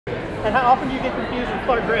And how often do you get confused with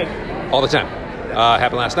Clark Gregg? All the time.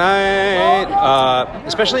 Happened last night,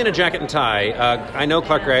 especially in a jacket and tie. I know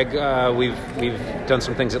Clark Gregg. We've done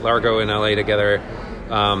some things at Largo in LA together,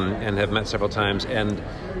 and have met several times. And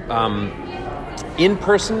in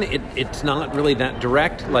person, it's not really that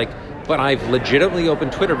direct. But I've legitimately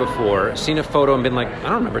opened Twitter before, seen a photo and been like, I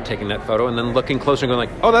don't remember taking that photo, and then looking closer and going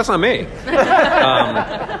like, oh, that's not me.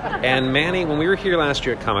 And Manny, when we were here last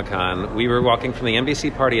year at Comic-Con, we were walking from the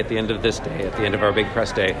NBC party at the end of this day, at the end of our big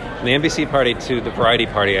press day, from the NBC party to the Variety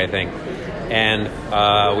party, I think. And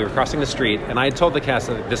we were crossing the street, and I had told the cast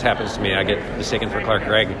that this happens to me, I get mistaken for Clark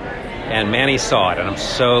Gregg. And Manny saw it, and I'm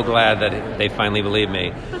so glad that they finally believed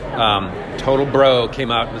me. Total bro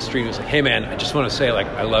came out in the street and was like, hey man, I just want to say,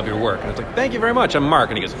 I love your work. And I was like, thank you very much, I'm Mark.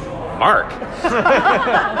 And he goes, Mark?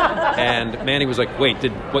 And Manny was like, wait,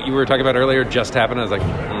 did what you were talking about earlier just happen? I was like,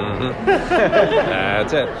 mm-hmm.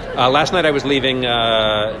 That's it. Last night I was leaving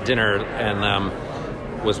dinner and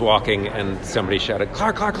was walking, and somebody shouted,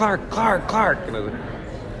 Clark, Clark, Clark, Clark, Clark. And I was like,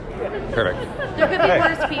 perfect. There could be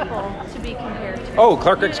worse people to be compared to. Oh,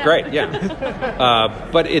 Clark Gregg's great, yeah.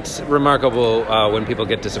 But it's remarkable when people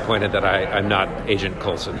get disappointed that I'm not Agent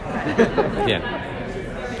Coulson. Yeah.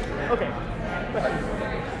 Okay.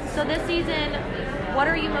 So this season, what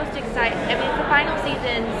are you most excited? I mean, it's the final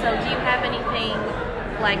season, so do you have anything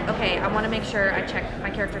like, okay, I want to make sure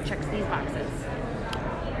my character checks these boxes?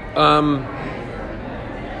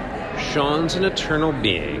 Sean's an eternal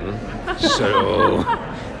being, so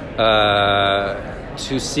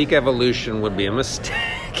to seek evolution would be a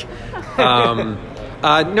mistake. No,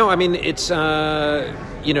 I mean, it's,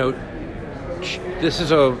 this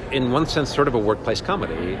is in one sense, sort of a workplace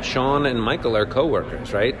comedy. Sean and Michael are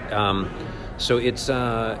co-workers, right? So it's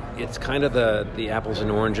kind of the apples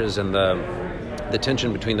and oranges and the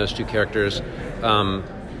tension between those two characters.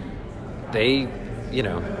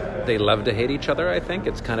 They love to hate each other, I think.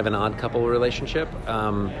 It's kind of an odd couple relationship.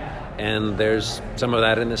 And there's some of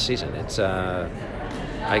that in this season. It's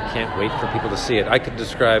I can't wait for people to see it. I could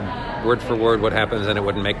describe word for word what happens, and it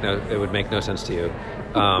would make no sense to you.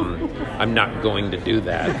 I'm not going to do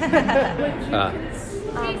that.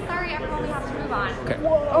 Sorry, I probably have to move on. Okay.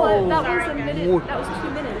 Oh, that was a minute. That was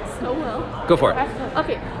 2 minutes. Oh well. Go for it.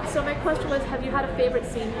 Okay, so my question was, have you had a favorite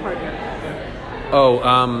scene partner?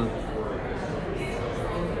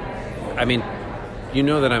 I mean, you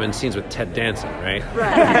know that I'm in scenes with Ted Danson, right?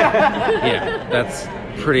 Right. Yeah, that's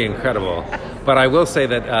pretty incredible. But I will say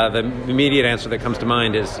that the immediate answer that comes to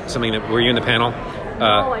mind is something that, were you in the panel?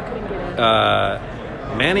 No, I couldn't get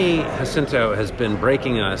it. Manny Jacinto has been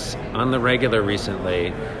breaking us on the regular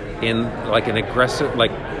recently in an aggressive,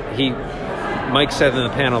 Mike said in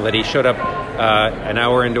the panel that he showed up an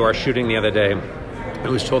hour into our shooting the other day. I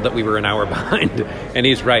was told that we were an hour behind, and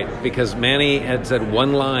he's right, because Manny had said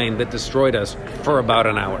one line that destroyed us for about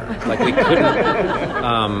an hour. We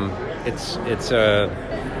couldn't. It's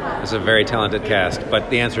a very talented cast, but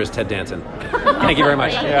the answer is Ted Danson. Thank you very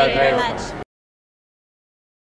much. Thank you very much.